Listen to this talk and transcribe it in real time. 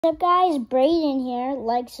What's up guys, Brayden here.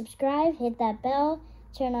 Like, subscribe, hit that bell,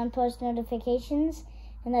 turn on post notifications,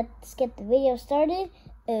 and let's get the video started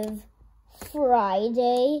of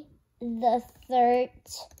Friday the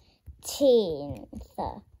 13th.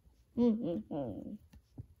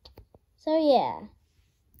 So yeah.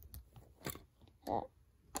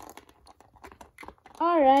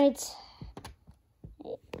 Alright.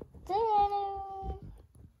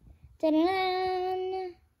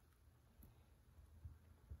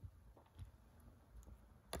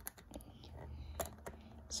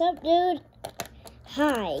 What's up, dude?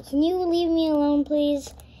 Hi, can you leave me alone,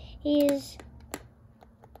 please? He's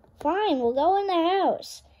fine, we'll go in the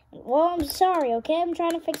house. Well, I'm sorry, okay? I'm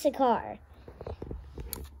trying to fix a car.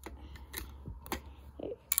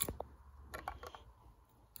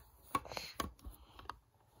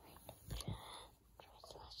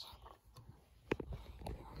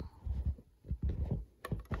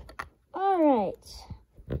 Alright.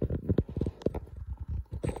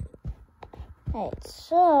 Alright,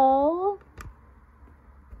 so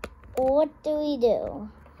what do we do?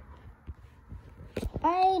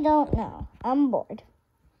 I don't know. I'm bored.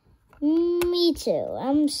 Me too.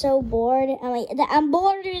 I'm so bored. I'm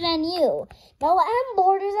boreder than you. No, I'm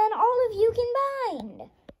boreder than all of you combined.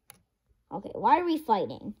 Okay, why are we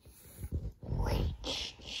fighting?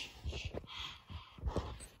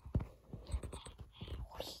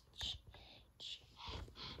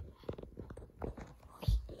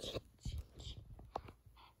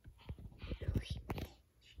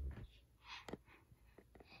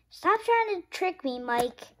 Stop trying to trick me,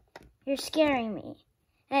 Mike. You're scaring me.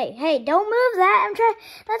 Hey, don't move that. I'm trying.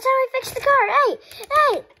 That's how I fixed the car. Hey.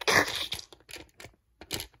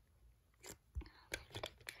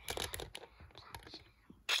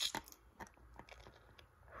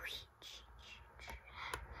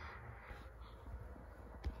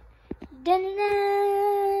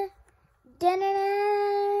 Da-na-na.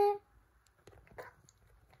 Da-na-na.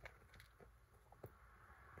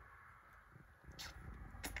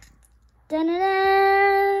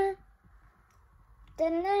 Da-na-na.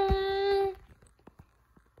 Da-na-na.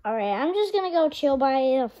 Alright, I'm just gonna go chill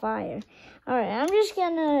by the fire. Alright, I'm just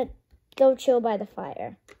gonna go chill by the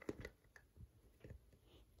fire.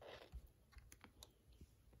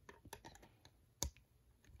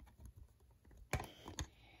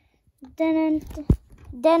 Dun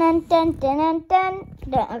dun dun dun dun dun.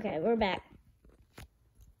 Okay, we're back.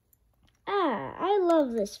 I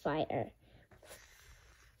love this fire.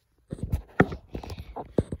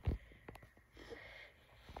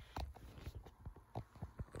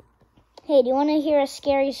 Hey, do you want to hear a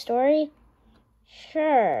scary story?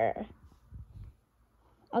 Sure.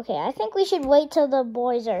 Okay, I think we should wait till the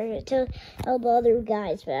boys are, till the other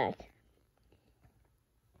guys back.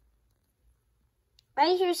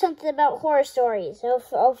 I hear something about horror stories.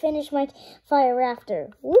 I'll finish my fire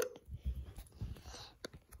after. Whoop.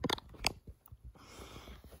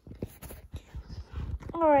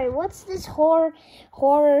 Alright, what's this horror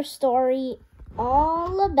story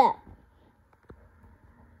all about?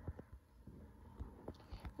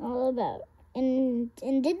 And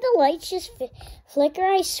did the lights just flicker?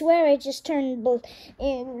 I swear it just turned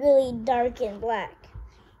really dark and black.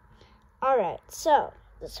 Alright, so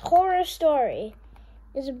this horror story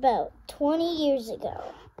is about 20 years ago.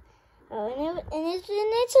 Oh, and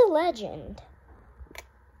it's a legend.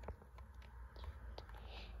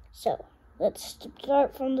 So let's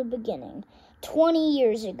start from the beginning. 20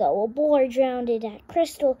 years ago, a boy drowned at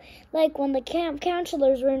Crystal Lake when the camp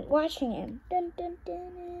counselors weren't watching him. Dun, dun,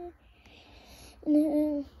 dun.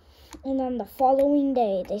 And on the following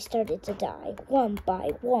day, they started to die, one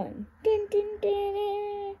by one. Dun, dun,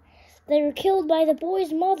 dun. They were killed by the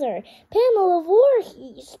boy's mother, Pamela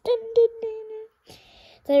Voorhees. Dun, dun, dun.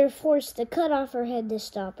 They were forced to cut off her head to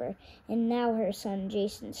stop her, and now her son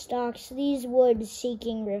Jason stalks these woods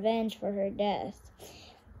seeking revenge for her death.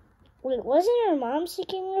 Wait, wasn't her mom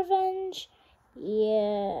seeking revenge?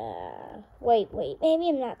 Yeah. Wait, maybe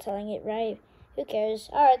I'm not telling it right. Who cares?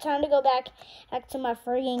 Alright, time to go back to my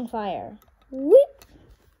frigging fire. Whoop!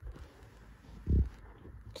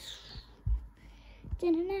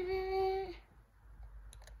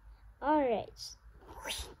 Alright.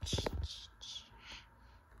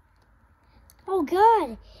 Oh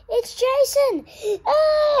god! It's Jason!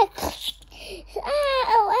 Ah!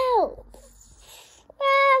 Ow!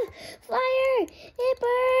 Ah, fire! It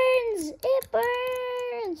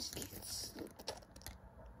burns!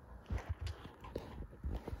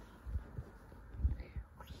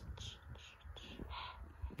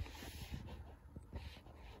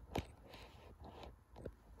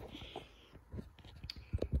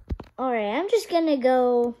 Alright, I'm just gonna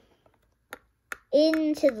go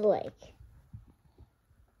into the lake.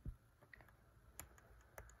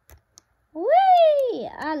 Whee!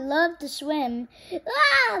 I love to swim.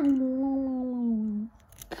 Ah!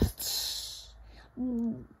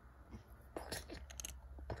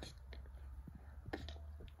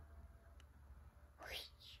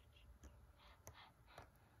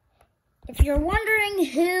 If you're wondering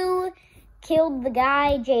who killed the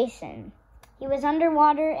guy, Jason. He was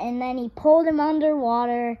underwater, and then he pulled him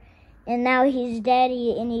underwater, and now he's dead,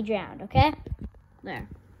 and he drowned, okay? There.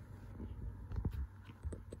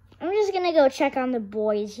 I'm just gonna go check on the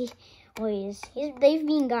boys. They've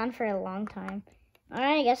been gone for a long time.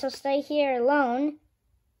 Alright, I guess I'll stay here alone.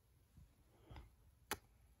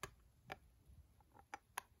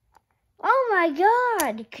 Oh my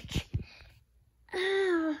god!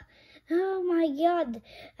 Oh my god.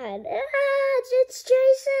 It's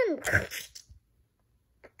Jason!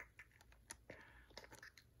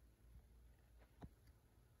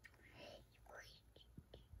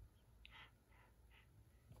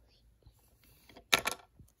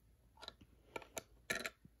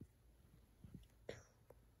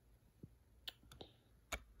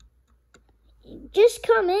 Just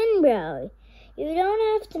come in, bro. You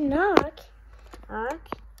don't have to knock. Ah!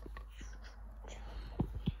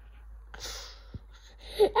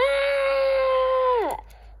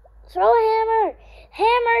 Throw a hammer.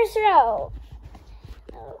 Hammer throw.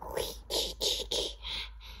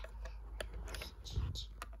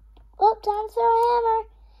 Oh, time to throw a hammer.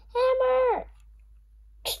 Hammer.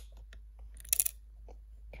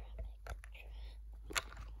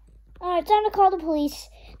 Alright, time to call the police.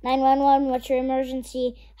 911, what's your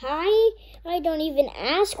emergency? Hi, I don't even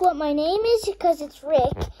ask what my name is because it's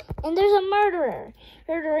Rick, and there's a murderer,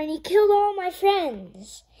 and he killed all my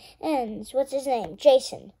friends. And what's his name?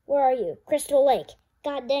 Jason. Where are you? Crystal Lake.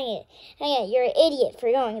 God dang it. Hang on, you're an idiot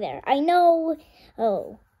for going there. I know.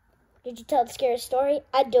 Oh, did you tell the scary story?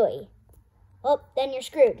 I do. Well, then you're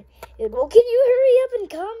screwed. Well, can you hurry up and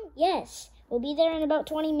come? Yes, we'll be there in about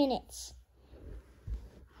 20 minutes.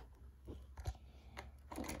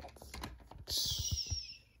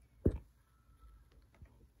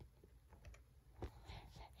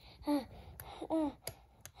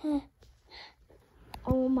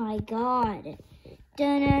 Oh my god.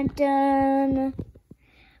 Dun dun dun.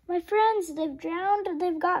 My friends, they've drowned,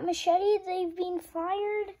 they've got machetes, they've been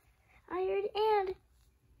fired, and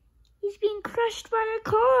he's being crushed by a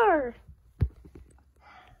car.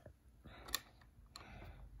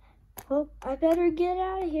 Well, I better get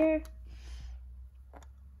out of here.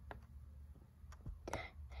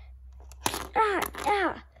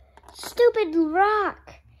 Stupid rock.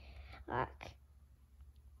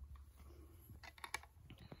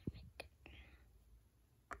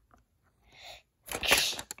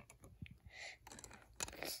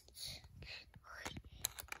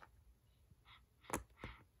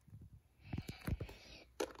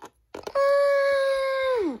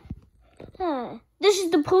 This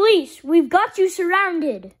is the police. We've got you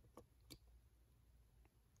surrounded.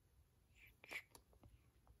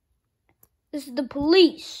 This is the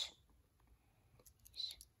police.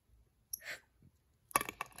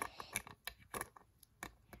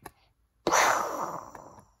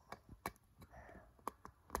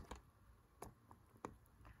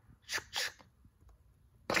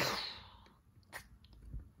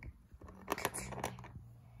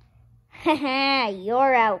 Haha,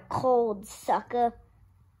 you're out cold, sucker.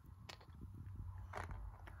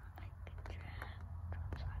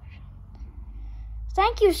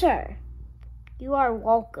 Thank you, sir. You are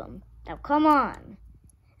welcome. Now come on.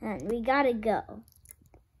 And we gotta go.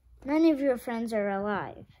 None of your friends are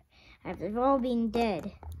alive. They've all been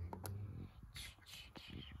dead.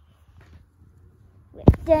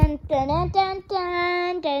 Dun dun dun dun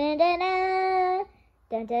dun dun dun dun.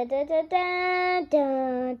 Dun, dun, dun, dun, dun,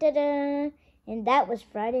 dun, dun, dun. And that was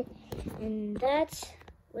Friday. And that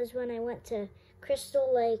was when I went to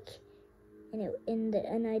Crystal Lake.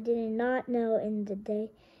 And I did not know in the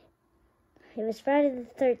day. It was Friday the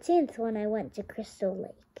 13th when I went to Crystal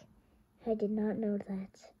Lake. I did not know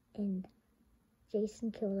that. And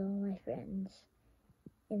Jason killed all my friends.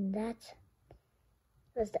 And that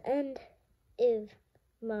was the end of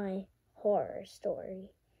my horror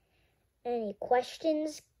story. Any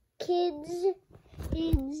questions, kids?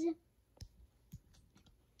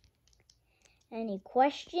 Any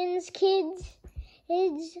questions, kids?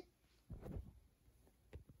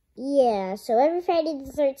 Yeah, so every Friday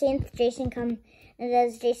the 13th,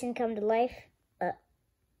 does Jason come to life?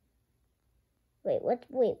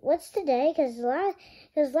 What's today? Because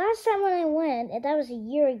last time when I went, and that was a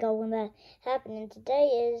year ago when that happened, and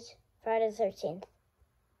today is Friday the 13th.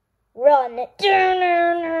 Run.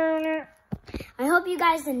 I hope you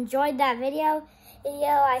guys enjoyed that video.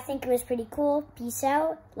 I think it was pretty cool. Peace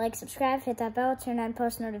out. Like, subscribe, hit that bell, turn on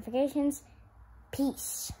post notifications.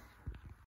 Peace.